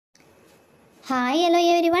Hi hello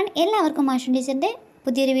everyone, എല്ലാവർക്കും മാഷൻ ടീച്ചറിൻ്റെ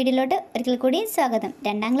പുതിയൊരു വീഡിയോയിലോട്ട് ഒരിക്കൽ കൂടി സ്വാഗതം.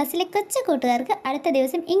 2ാം ക്ലാസ്സിലെ കൊച്ചു കൂട്ടുകാർക്ക് അടുത്ത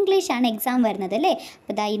ദിവസം ഇംഗ്ലീഷാണ് എക്സാം വരുന്നത് അല്ലേ.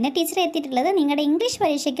 അപ്പോൾ ഇന്ന് ടീച്ചർ എത്തിയിട്ടുള്ളത് നിങ്ങളുടെ ഇംഗ്ലീഷ്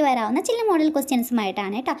പരീക്ഷയ്ക്ക് വരാവുന്ന ചില മോഡൽ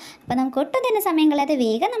ക്വസ്റ്റ്യൻസുമായിട്ടാണ് കേട്ടോ. അപ്പോൾ നമുക്ക് ഒട്ടും തന്നെ സമയം കളയാതെ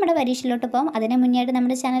വേഗം നമ്മുടെ പരീക്ഷയിലോട്ട് പോകും. അതിന് മുന്നേയായിട്ട്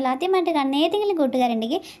നമ്മുടെ ചാനൽ ആദ്യമായിട്ട് കാണുന്ന ഏതെങ്കിലും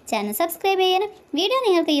കൂട്ടുകാരുണ്ടെങ്കിൽ ചാനൽ സബ്സ്ക്രൈബ് ചെയ്യാനും വീഡിയോ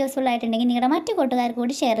നിങ്ങൾക്ക് യൂസ്ഫുൾ ആയിട്ടുണ്ടെങ്കിൽ നിങ്ങളുടെ മറ്റു കൂട്ടുകാർക്ക്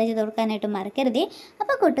കൂടി ഷെയർ ചെയ്ത് കൊടുക്കാനായിട്ട് മറക്കരുത്.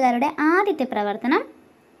 അപ്പോൾ കൂട്ടുകാരുടെ ആദ്യത്തെ പ്രവർത്തനം,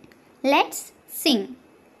 let's Singh.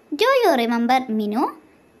 Do you remember Minu?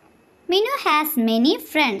 Minu has many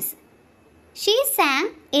friends. She sang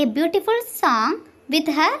a beautiful song with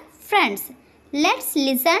her friends. Let's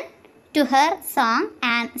listen to her song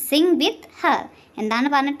and sing with her. എന്താണ്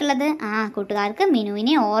പറഞ്ഞിട്ടുള്ളത്? കൂട്ടുകാർക്ക്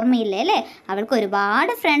മിനുവിനെ ഓർമ്മയില്ലേ അല്ലേ? അവൾക്ക്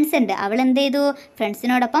ഒരുപാട് ഫ്രണ്ട്സ് ഉണ്ട്. അവൾ എന്ത് ചെയ്തു?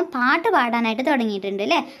 ഫ്രണ്ട്സിനോടൊപ്പം പാട്ട് പാടാനായിട്ട് തുടങ്ങിയിട്ടുണ്ട്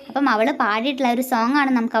അല്ലേ. അപ്പം അവൾ പാടിയിട്ടുള്ള ഒരു സോങ്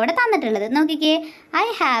ആണ് നമുക്ക് അവിടെ തന്നിട്ടുള്ളത്. നോക്കിക്കേ. I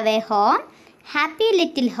have a home, happy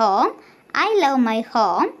little home. I love my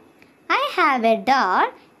home. I have a doll,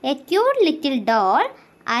 a cute little doll.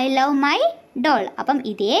 I love my doll. അപ്പം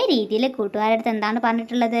ഇതേ രീതിയിൽ കൂട്ടുകാരുടെ അടുത്ത് എന്താണ്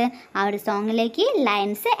പറഞ്ഞിട്ടുള്ളത്? ആ ഒരു സോങ്ങിലേക്ക്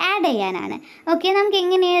ലൈൻസ് ആഡ് ചെയ്യാനാണ്. ഓക്കെ, നമുക്ക്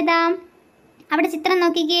എങ്ങനെ എഴുതാം? അവിടെ ചിത്രം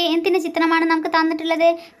നോക്കിക്കേ. എന്തിൻ്റെ ചിത്രമാണ് നമുക്ക് തന്നിട്ടുള്ളത്?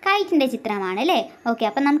 കൈറ്റിൻ്റെ ചിത്രമാണ് അല്ലേ. ഓക്കെ,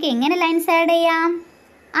 അപ്പം നമുക്ക് എങ്ങനെ ലൈൻസ് ആഡ് ചെയ്യാം?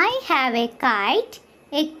 I have a kite,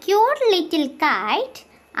 a cute little kite.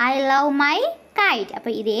 I love my KITE.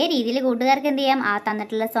 അപ്പോൾ ഇതേ രീതിയിൽ കൂട്ടുകാർക്ക് എന്ത് ചെയ്യാം? ആ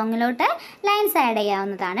തന്നിട്ടുള്ള സോങ്ങിലോട്ട് ലൈൻസ് ആഡ്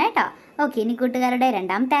ചെയ്യാവുന്നതാണ് കേട്ടോ. ഓക്കെ, ഇനി കൂട്ടുകാരുടെ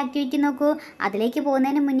രണ്ടാമത്തെ ആക്ടിവിറ്റി നോക്കൂ. അതിലേക്ക്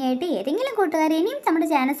പോകുന്നതിന് മുന്നേ ആയിട്ട് ഏതെങ്കിലും കൂട്ടുകാർ ഇനിയും നമ്മുടെ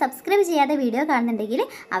ചാനൽ സബ്സ്ക്രൈബ് ചെയ്യാതെ വീഡിയോ കാണുന്നുണ്ടെങ്കിൽ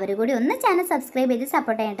അവർ കൂടി ഒന്ന് ചാനൽ സബ്സ്ക്രൈബ് ചെയ്ത്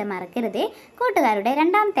സപ്പോർട്ട് ചെയ്യാനായിട്ട് മറക്കരുത്. കൂട്ടുകാരുടെ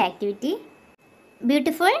രണ്ടാമത്തെ activity,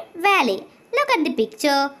 beautiful Valley. Look at the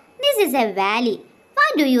picture. This is A Valley.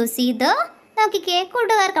 What do you see the? നോക്കിക്കേ,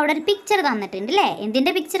 കൂട്ടുകാർക്ക് അവിടെ ഒരു പിക്ചർ തന്നിട്ടുണ്ട് അല്ലേ.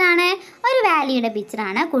 എന്തിൻ്റെ പിക്ചറാണ്? ഒരു വാലിയുടെ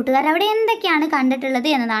പിക്ചറാണ്. കൂട്ടുകാർ അവിടെ എന്തൊക്കെയാണ് കണ്ടിട്ടുള്ളത്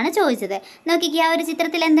എന്നതാണ് ചോദിച്ചത്. നോക്കിക്കേ, ആ ഒരു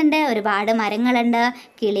ചിത്രത്തിൽ എന്തുണ്ട്? ഒരുപാട് മരങ്ങളുണ്ട്,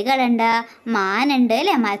 കിളികളുണ്ട്, മാനുണ്ട്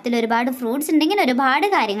അല്ലേ. മരത്തിൽ ഒരുപാട് ഫ്രൂട്ട്സ് ഉണ്ടെങ്കിൽ ഒരുപാട്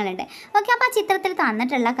കാര്യങ്ങളുണ്ട്. ഓക്കെ, അപ്പോൾ ആ ചിത്രത്തിൽ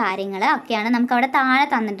തന്നിട്ടുള്ള കാര്യങ്ങൾ ഒക്കെയാണ് നമുക്ക് അവിടെ താഴെ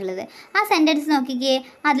തന്നിട്ടുള്ളത്. ആ സെൻറ്റൻസ് നോക്കിക്കേ,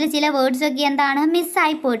 അതിൽ ചില വേർഡ്സ് ഒക്കെ എന്താണ്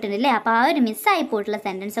മിസ്സായി പോയിട്ടുണ്ട് അല്ലേ. അപ്പോൾ ആ ഒരു മിസ്സായി പോയിട്ടുള്ള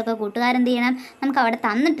സെൻറ്റൻസ് ഒക്കെ കൂട്ടുകാരെന്ത് ചെയ്യണം? നമുക്ക് അവിടെ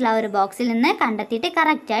തന്നിട്ടുള്ള ആ ഒരു ബോക്സിൽ നിന്ന് കണ്ടെത്തിയിട്ട്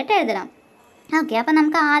കറക്റ്റായിട്ട് എഴുതണം. ഓക്കെ, അപ്പോൾ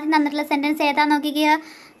നമുക്ക് ആദ്യം തന്നിട്ടുള്ള സെൻറ്റൻസ് ഏതാ നോക്കിക്കുക.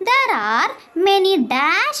 There are many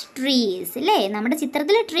dash trees അല്ലേ. നമ്മുടെ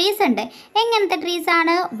ചിത്രത്തിൽ ട്രീസ് ഉണ്ട്. എങ്ങനത്തെ ട്രീസ്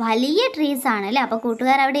ആണ്? വലിയ ട്രീസ് ആണ് അല്ലേ. അപ്പോൾ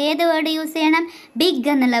കൂട്ടുകാർ അവിടെ ഏത് വേർഡ് യൂസ് ചെയ്യണം? ബിഗ്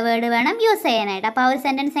എന്നുള്ള വേർഡ് വേണം യൂസ് ചെയ്യാനായിട്ട്. അപ്പോൾ ആ ഒരു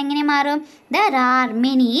സെൻറ്റൻസ് എങ്ങനെ മാറും? There are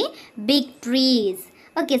many big trees.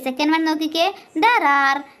 Okay, second one നോക്കിക്കേ. There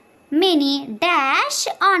are many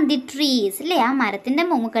dash on the trees അല്ലേ. ആ മരത്തിൻ്റെ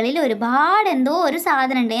മുകളിൽ ഒരുപാട് എന്തോ ഒരു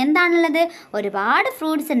സാധനം ഉണ്ട്. എന്താണുള്ളത്? ഒരുപാട്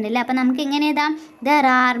ഫ്രൂട്ട്സ് ഉണ്ട് അല്ലേ. അപ്പോൾ നമുക്ക് എങ്ങനെ എഴുതാം? There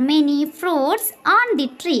are many fruits on the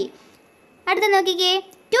tree. അടുത്ത നോക്കിക്കേ.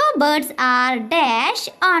 2 birds R dash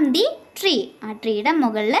on the tree. ആ ട്രീയുടെ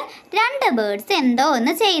മുകളിൽ 2 ബേർഡ്സ് എന്തോ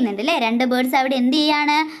ഒന്ന് ചെയ്യുന്നുണ്ട് അല്ലേ. 2 ബേർഡ്സ് അവിടെ എന്ത്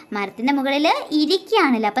ചെയ്യാണ്? മരത്തിൻ്റെ മുകളിൽ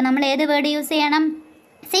ഇരിക്കുകയാണല്ലേ. അപ്പോൾ നമ്മൾ ഏത് വേർഡ് യൂസ് ചെയ്യണം?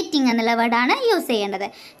 സിറ്റിംഗ് എന്നുള്ള വേർഡാണ് യൂസ് ചെയ്യേണ്ടത്.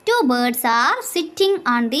 2 birds are sitting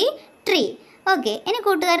on the tree. Okay, ഇനി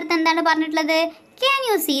കൂട്ടുകാരത്ത് എന്താണ് പറഞ്ഞിട്ടുള്ളത്? Can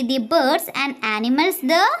you see the birds and animals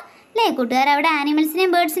the അല്ലേ. കൂട്ടുകാർ അവിടെ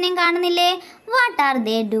ആനിമൽസിനെയും ബേർഡ്സിനെയും കാണുന്നില്ലേ? What are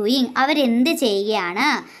they doing? അവരെന്ത് ചെയ്യുകയാണ്?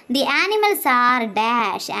 The animals are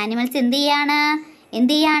dash. Animals എന്ത് ചെയ്യാണ്?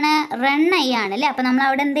 റൺ ചെയ്യാണ് അല്ലേ. അപ്പോൾ നമ്മൾ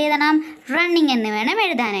അവിടെ എന്ത് എഴുതണം? റണ്ണിങ് എന്ന് വേണം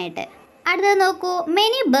എഴുതാനായിട്ട്. അടുത്തത് നോക്കൂ.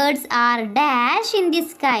 Many birds are dash in the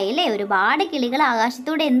sky അല്ലേ. ഒരുപാട് കിളികൾ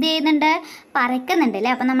ആകാശത്തൂടെ എന്ത് ചെയ്യുന്നുണ്ട്? പറക്കുന്നുണ്ട്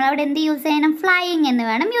അല്ലേ. അപ്പോൾ നമ്മളവിടെ എന്ത് യൂസ് ചെയ്യണം? ഫ്ലൈയിങ് എന്ന്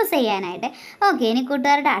വേണം യൂസ് ചെയ്യാനായിട്ട്. ഓക്കെ, ഇനി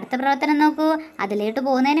കൂട്ടുകാരുടെ അടുത്ത പ്രവർത്തനം നോക്കൂ. അതിലോട്ട്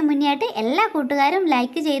പോകുന്നതിന് മുന്നേ ആയിട്ട് എല്ലാ കൂട്ടുകാരും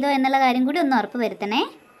ലൈക്ക് ചെയ്തോ എന്നുള്ള കാര്യം കൂടി ഒന്ന് ഉറപ്പ് വരുത്തണേ.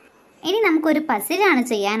 ഇനി നമുക്കൊരു പസിലാണ്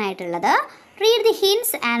ചെയ്യാനായിട്ടുള്ളത്. Read the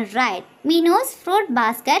hints and right. Meenu's fruit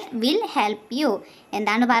basket will help you.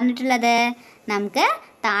 എന്താണ് പറഞ്ഞിട്ടുള്ളത്? നമുക്ക്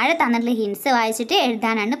താഴെ തന്നിട്ടുള്ള ഹിൻസ് വായിച്ചിട്ട്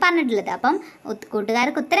എഴുതാനാണ് പറഞ്ഞിട്ടുള്ളത്. അപ്പം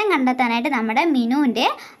കൂട്ടുകാർക്ക് ഉത്തരം കണ്ടെത്താനായിട്ട് നമ്മുടെ മിനുവിൻ്റെ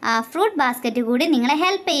ഫ്രൂട്ട് ബാസ്ക്കറ്റ് കൂടി നിങ്ങളെ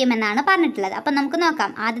ഹെൽപ്പ് ചെയ്യുമെന്നാണ് പറഞ്ഞിട്ടുള്ളത്. അപ്പം നമുക്ക്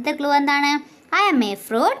നോക്കാം. ആദ്യത്തെ ക്ലൂ എന്താണ്? I am a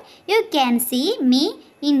fruit. You can see me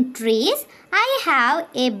in trees. I have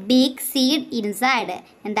A big seed inside.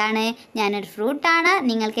 എന്താണ്? ഞാനൊരു ഫ്രൂട്ടാണ്.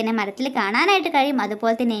 നിങ്ങൾക്ക് എന്നെ മരത്തിൽ കാണാനായിട്ട് കഴിയും.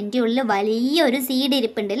 അതുപോലെ തന്നെ എൻ്റെ ഉള്ളിൽ വലിയൊരു സീഡ്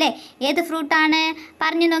ഇരിപ്പുണ്ട് അല്ലേ. ഏത് ഫ്രൂട്ടാണ്?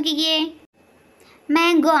 പറഞ്ഞു നോക്കിക്കേ.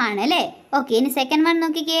 മാംഗോ ആണ് അല്ലേ. ഓക്കെ, ഇനി സെക്കൻഡ് വൺ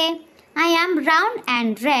നോക്കിക്കേ. I am round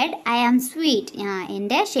and red. I am sweet.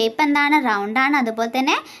 എൻ്റെ ഷേപ്പ് എന്താണ്? റൗണ്ടാണ്. അതുപോലെ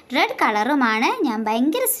തന്നെ റെഡ് കളറുമാണ്. ഞാൻ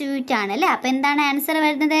ഭയങ്കര സ്വീറ്റ് ആണ് അല്ലേ. അപ്പോൾ എന്താണ് ആൻസർ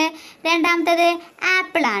വരുന്നത്? രണ്ടാമത്തേത്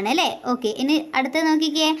ആപ്പിൾ ആണ് അല്ലേ. ഓക്കെ, ഇനി അടുത്തത്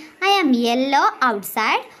നോക്കിക്കേ. I am yellow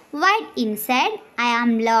outside, white inside. I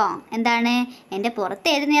am long. എന്താണ്? എൻ്റെ പുറത്ത്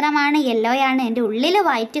ഏത് നിറമാണ്? യെല്ലോ ആണ്. എൻ്റെ ഉള്ളിൽ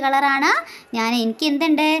വൈറ്റ് കളറാണ്. എനിക്ക്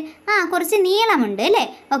എന്തുണ്ട്? കുറച്ച് നീളമുണ്ട് അല്ലേ.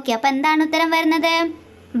 ഓക്കെ, അപ്പോൾ എന്താണ് ഉത്തരം വരുന്നത്?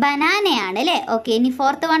 ബനാനയാണ് അല്ലേ. ഓക്കെ, ഇനി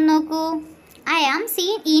ഫോർത്ത് വൺ നോക്കൂ. I am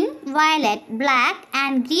seen in violet, black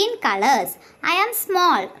and green colors. I am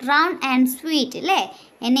small, round and sweet. അല്ലേ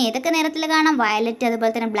എന്നെ ഏതൊക്കെ നിറത്തിൽ കാണാം? വയലറ്റ്,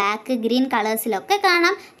 അതുപോലെ തന്നെ ബ്ലാക്ക്, ഗ്രീൻ കളേഴ്സിലൊക്കെ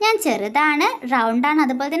കാണാം. ഞാൻ ചെറുതാണ്, റൗണ്ടാണ്,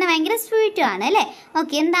 അതുപോലെ തന്നെ ഭയങ്കര സ്വീറ്റും ആണ് അല്ലേ.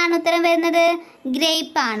 ഓക്കെ, എന്താണ് ഉത്തരം വരുന്നത്?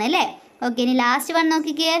 ഗ്രേപ്പ് ആണ് അല്ലേ. ഓക്കെ, ഇനി ലാസ്റ്റ് വൺ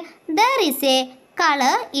നോക്കിക്കേ. There is A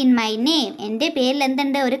colour in my name. എൻ്റെ പേരിൽ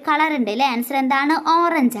എന്തുണ്ട്? ഒരു കളർ ഉണ്ട് അല്ലേ. ആൻസർ എന്താണ്?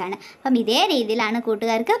 ഓറഞ്ച് ആണ്. അപ്പം ഇതേ രീതിയിലാണ്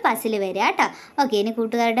കൂട്ടുകാർക്ക് പസിൽ വരിക കേട്ടോ. ഓക്കെ, ഇനി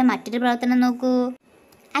കൂട്ടുകാരുടെ മറ്റൊരു പ്രവർത്തനം നോക്കൂ.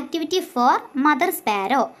 Activity 4 mother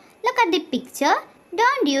sparrow. Look at the picture.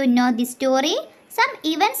 Don't you know the story? Some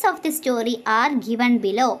events of the story are given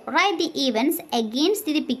below. Write the events against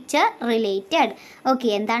the picture related. Okay,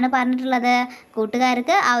 എന്താണ് പറഞ്ഞിട്ടുള്ളത്?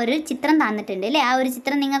 കൂട്ടുകാർക്ക് ആ ഒരു ചിത്രം തന്നിട്ടുണ്ട് അല്ലേ. ആ ഒരു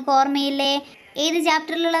ചിത്രം നിങ്ങൾക്ക് ഓർമ്മയില്ലേ? ഏത്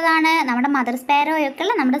ചാപ്റ്ററിലുള്ളതാണ്? നമ്മുടെ മദർ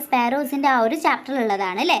സ്പാരോയൊക്കെയുള്ള നമ്മുടെ സ്പാരോസിൻ്റെ ആ ഒരു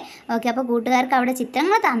ചാപ്റ്ററിലുള്ളതാണ് അല്ലേ. ഓക്കെ, അപ്പോൾ കൂട്ടുകാർക്ക് അവിടെ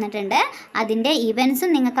ചിത്രങ്ങൾ തന്നിട്ടുണ്ട്, അതിൻ്റെ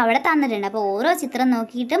ഇവൻസും നിങ്ങൾക്ക് അവിടെ തന്നിട്ടുണ്ട്. അപ്പോൾ ഓരോ ചിത്രം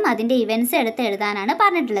നോക്കിയിട്ടും അതിൻ്റെ ഇവൻസ് എടുത്ത് എഴുതാനാണ്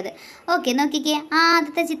പറഞ്ഞിട്ടുള്ളത്. ഓക്കെ, നോക്കിക്കേ.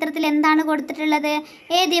 ആദ്യത്തെ ചിത്രത്തിൽ എന്താണ് കൊടുത്തിട്ടുള്ളത്?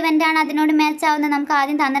 ഏത് ഇവൻ്റാണ് അതിനോട് മാച്ച് ആവുന്നത്? നമുക്ക്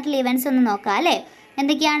ആദ്യം തന്നിട്ടുള്ള ഇവൻസ് ഒന്ന് നോക്കാം അല്ലേ.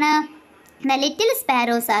 എന്തൊക്കെയാണ്? The little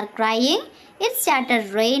sparrows are crying. It started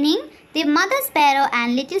raining. The mother sparrow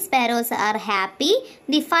and little sparrows are happy.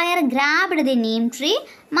 The fire grabbed the neem tree.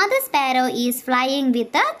 Mother sparrow is flying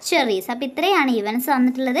with the cherries. അപ്പോൾ ഇത്രയാണ് ഇവൻസ്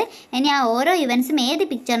വന്നിട്ടുള്ളത്. ഇനി ആ ഓരോ ഇവൻസും ഏത്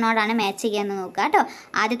പിക്ചറിനോടാണ് മാച്ച് ചെയ്യാമെന്ന് നോക്കാം കേട്ടോ.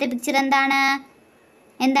 ആദ്യത്തെ പിക്ചർ എന്താണ്?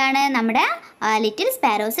 നമ്മുടെ ലിറ്റിൽ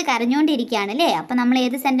സ്പാരോസ് കരഞ്ഞുകൊണ്ടിരിക്കുകയാണ് അല്ലേ. അപ്പോൾ നമ്മൾ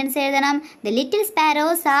ഏത് സെൻറ്റൻസ് എഴുതണം? The little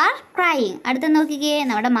sparrows are crying. അടുത്ത് നോക്കിക്കേ,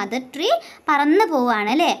 നമ്മുടെ മദർ ട്രീ പറന്ന്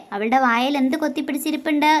പോവുകയാണ് അല്ലേ. അവളുടെ വായിൽ എന്ത്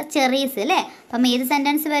കൊത്തിപ്പിടിച്ചിരിപ്പുണ്ട്? ചെറീസ് അല്ലേ. അപ്പം ഏത്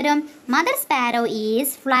സെൻറ്റൻസ് വരും? Mother sparrow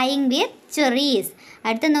is flying with cherries.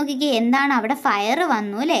 അടുത്ത് നോക്കിക്കേ, എന്താണ്? അവിടെ ഫയർ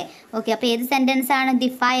വന്നു അല്ലേ. ഓക്കെ, അപ്പോൾ ഏത് സെൻറ്റൻസ് ആണ്?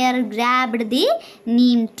 The fire grabbed the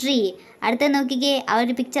Neem tree. അടുത്ത് നോക്കിക്കേ, ആ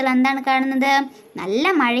ഒരു പിക്ചറിൽ എന്താണ് കാണുന്നത്? നല്ല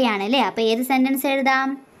മഴയാണ് അല്ലേ. അപ്പോൾ ഏത് സെൻറ്റൻസ് എഴുതാം?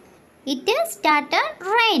 It started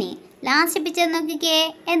raining. Last picture നോക്കിക്കേ,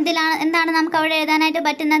 എന്താണ് നമുക്ക് അവിടെ എഴുതാനായിട്ട്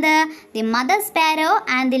പറ്റുന്നത്? The mother sparrow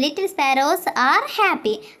and the little sparrows are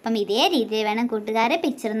happy. അപ്പം ഇതേ രീതിയിൽ വേണം കൂട്ടുകാരെ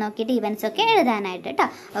പിക്ചർ നോക്കിയിട്ട് ഇവൻസ് ഒക്കെ എഴുതാനായിട്ട് കേട്ടോ.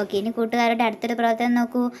 ഓക്കെ, ഇനി കൂട്ടുകാരുടെ അടുത്തൊരു പ്രവർത്തനം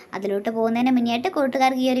നോക്കൂ. അതിലോട്ട് പോകുന്നതിന് മുന്നേയായിട്ട്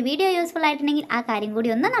കൂട്ടുകാർക്ക് ഈ ഒരു വീഡിയോ യൂസ്ഫുൾ ആയിട്ടുണ്ടെങ്കിൽ ആ കാര്യം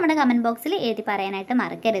കൂടി ഒന്ന് നമ്മുടെ കമൻറ്റ് ബോക്സിൽ എഴുതി പറയാനായിട്ട്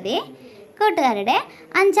മറക്കരുതേ. കൂട്ടുകാരുടെ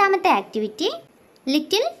 5ാമത്തെ activity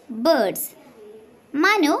little birds.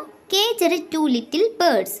 Manu caged 2 little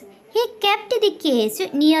birds. He kept the cage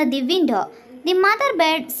near the window. The mother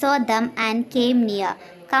bird saw them and came near.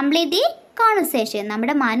 Complete the conversation.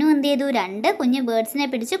 നമ്മുടെ മനു എന്ത് ചെയ്തു? 2 കുഞ്ഞു ബേർഡ്സിനെ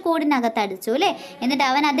പിടിച്ച് കൂടിനകത്ത് അടിച്ചു അല്ലേ. എന്നിട്ട്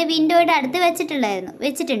അവൻ അത് വിൻഡോയുടെ അടുത്ത്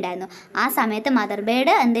വെച്ചിട്ടുണ്ടായിരുന്നു. ആ സമയത്ത് മദർ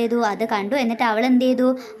ബേർഡ് എന്ത് ചെയ്തു? അത് കണ്ടു. എന്നിട്ട് അവൾ എന്ത് ചെയ്തു?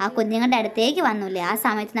 ആ കുഞ്ഞുങ്ങളുടെ അടുത്തേക്ക് വന്നുല്ലേ. ആ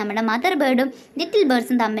സമയത്ത് നമ്മുടെ മദർ ബേർഡും ലിറ്റിൽ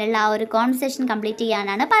ബേർഡ്സും തമ്മിലുള്ള ആ ഒരു കോൺവെർസേഷൻ കംപ്ലീറ്റ്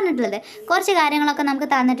ചെയ്യാനാണ് പറഞ്ഞിട്ടുള്ളത്. കുറച്ച് കാര്യങ്ങളൊക്കെ നമുക്ക്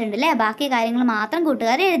തന്നിട്ടുണ്ട് അല്ലേ. ബാക്കി കാര്യങ്ങൾ മാത്രം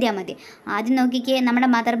കൂട്ടുകാർ എഴുതിയാൽ മതി. ആദ്യം നോക്കിക്കേ, നമ്മുടെ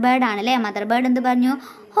മദർ ബേർഡ് ആണല്ലേ. മദർ ബേർഡ് എന്ത് പറഞ്ഞു?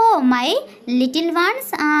 ഹോ മൈ ലിറ്റിൽ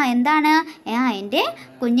വൺസ്. എന്താണ്? എൻ്റെ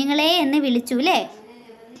കുഞ്ഞുങ്ങളെ എന്ന് വിളിച്ചു അല്ലേ.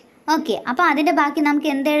 ഓക്കെ, അപ്പോൾ അതിൻ്റെ ബാക്കി നമുക്ക്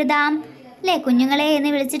എന്തെഴുതാം അല്ലേ? കുഞ്ഞുങ്ങളെ എന്ന്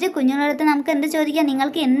വിളിച്ചിട്ട് കുഞ്ഞുങ്ങളടുത്ത് നമുക്ക് എന്ത് ചോദിക്കാം?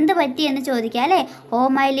 നിങ്ങൾക്ക് എന്ത് പറ്റി എന്ന് ചോദിക്കാം അല്ലേ. Oh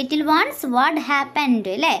my little once what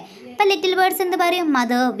happened അല്ലേ. അപ്പം ലിറ്റിൽ ബേർഡ്സ് എന്ത് പറയും?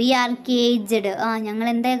 Mother V R caged. ഞങ്ങൾ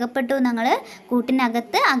എന്താ അകപ്പെട്ടു? ഞങ്ങൾ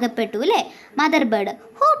കൂട്ടിനകത്ത് അകപ്പെട്ടു അല്ലേ. Mother bird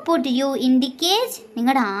who puttu you in the cage.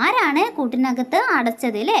 നിങ്ങളുടെ ആരാണ് കൂട്ടിനകത്ത്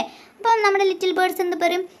അടച്ചത് അല്ലേ. അപ്പം നമ്മുടെ ലിറ്റിൽ ബേർഡ്സ് എന്ത്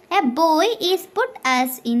പറയും? A boy is puttu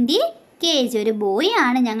us in the cage. ഒരു ബോയ്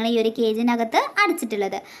ആണ് ഞങ്ങൾ ഈ ഒരു കേജിനകത്ത്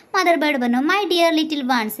അടച്ചിട്ടുള്ളത്. മദർ ബേർഡ് പറഞ്ഞു my dear little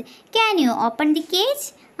once can you open the cage.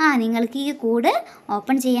 നിങ്ങൾക്ക് ഈ കൂട്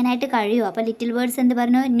ഓപ്പൺ ചെയ്യാനായിട്ട് കഴിയുമോ? അപ്പോൾ ലിറ്റിൽ ബേർഡ്സ് എന്ത്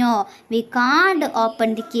പറഞ്ഞു? നോ വി കാണ്ട് ഓപ്പൺ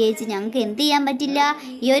ദി കേജ്. ഞങ്ങൾക്ക് എന്ത് ചെയ്യാൻ പറ്റില്ല?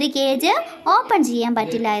 ഈ ഒരു കേജ് ഓപ്പൺ ചെയ്യാൻ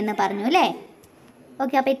പറ്റില്ല എന്ന് പറഞ്ഞു അല്ലേ.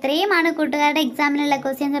 ഓക്കെ, അപ്പോൾ ഇത്രയുമാണ് കൂട്ടുകാരുടെ എക്സാമിനുള്ള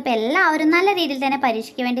ക്വസ്റ്റ്യൻസ്. അപ്പോൾ എല്ലാവരും നല്ല രീതിയിൽ തന്നെ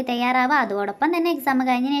പരീക്ഷയ്ക്ക് വേണ്ടി തയ്യാറാവുക. അതോടൊപ്പം തന്നെ എക്സാം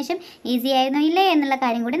കഴിഞ്ഞതിന് ശേഷം ഈസി ആയിരുന്നോ ഇല്ലേ എന്നുള്ള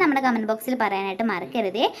കാര്യം കൂടി നമ്മുടെ കമൻറ്റ് ബോക്സിൽ പറയാനായിട്ട്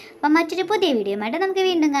മറക്കരുതേ. അപ്പം മറ്റൊരു പുതിയ വീഡിയോയുമായിട്ട് നമുക്ക്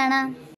വീണ്ടും കാണാം.